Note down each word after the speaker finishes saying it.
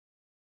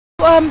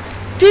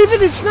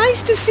David, it's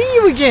nice to see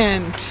you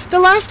again. The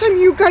last time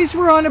you guys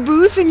were on a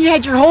booth and you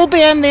had your whole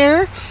band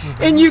there,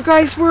 and you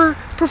guys were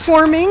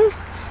performing,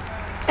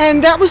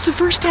 and that was the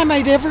first time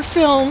I'd ever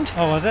filmed.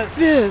 Oh, was it?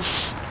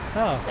 This.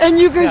 Oh. And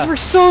you guys were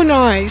so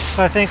nice.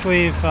 So I think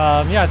we've,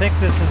 I think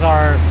this is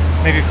our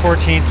maybe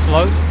 14th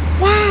float.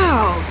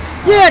 Wow.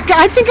 Yeah,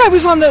 I think I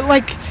was on the,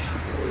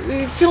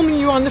 filming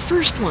you on the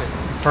first one.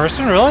 First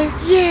one, really?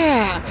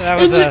 Yeah. That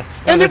was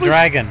a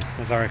dragon,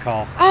 as I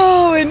recall.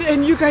 Oh,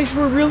 and you guys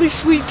were really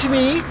sweet to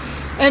me,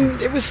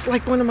 and it was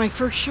like one of my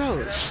first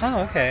shows.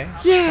 Oh, okay.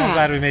 Yeah. I'm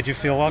glad we made you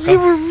feel welcome. You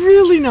were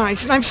really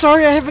nice, and I'm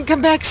sorry I haven't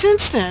come back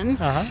since then.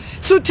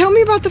 So tell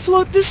me about the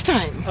float this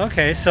time.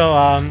 Okay,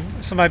 so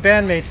so my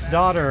bandmate's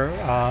daughter,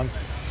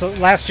 so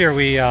last year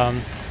we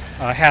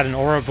had an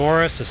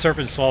Ouroboros, a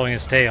serpent swallowing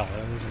his tail.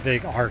 It was a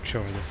big arch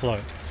over the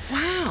float.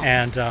 Wow.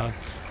 And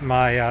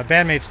my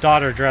bandmate's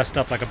daughter dressed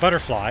up like a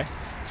butterfly.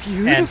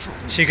 Beautiful.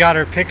 And she got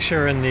her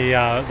picture in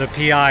the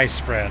PI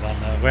spread on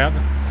the web,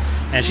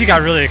 and she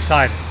got really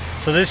excited.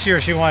 So this year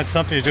she wanted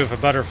something to do with a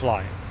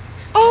butterfly.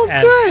 Oh,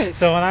 and good.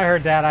 So when I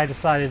heard that, I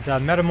decided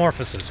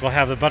metamorphosis. We'll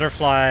have the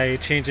butterfly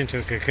change into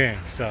a cocoon.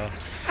 So.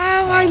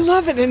 Oh, I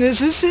love it. And is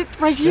this it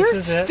right here?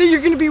 This is it. That you're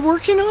going to be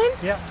working on?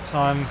 Yeah. So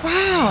I'm working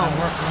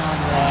on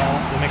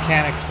the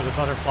mechanics for the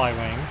butterfly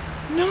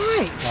wings.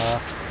 Nice.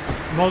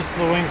 Most of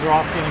the wings are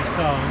off getting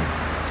sewn.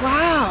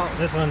 Wow.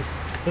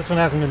 This one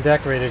hasn't been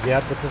decorated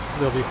yet, but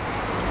will be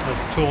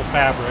this tulle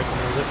fabric, and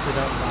they're lifted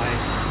up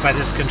by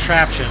this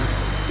contraption.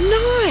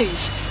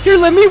 Nice. Here,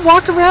 let me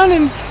walk around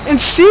and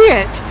see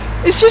it.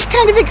 It's just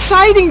kind of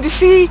exciting to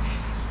see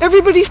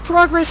everybody's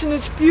progress, and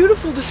it's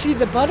beautiful to see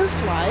the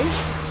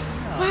butterflies.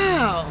 Yeah.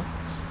 Wow.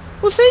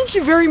 Well, thank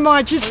you very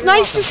much. It's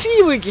nice to see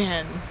you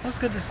again. That's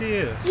good to see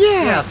you.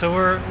 Yeah. Yeah. So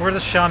we're the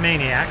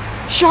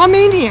Shawmaniacs.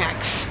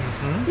 Shawmaniacs.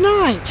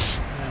 Nice.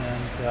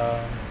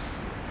 And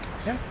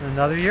yeah,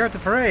 another year at the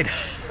parade.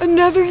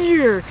 Another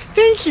year.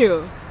 Thank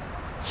you.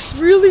 It's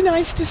really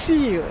nice to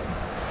see you.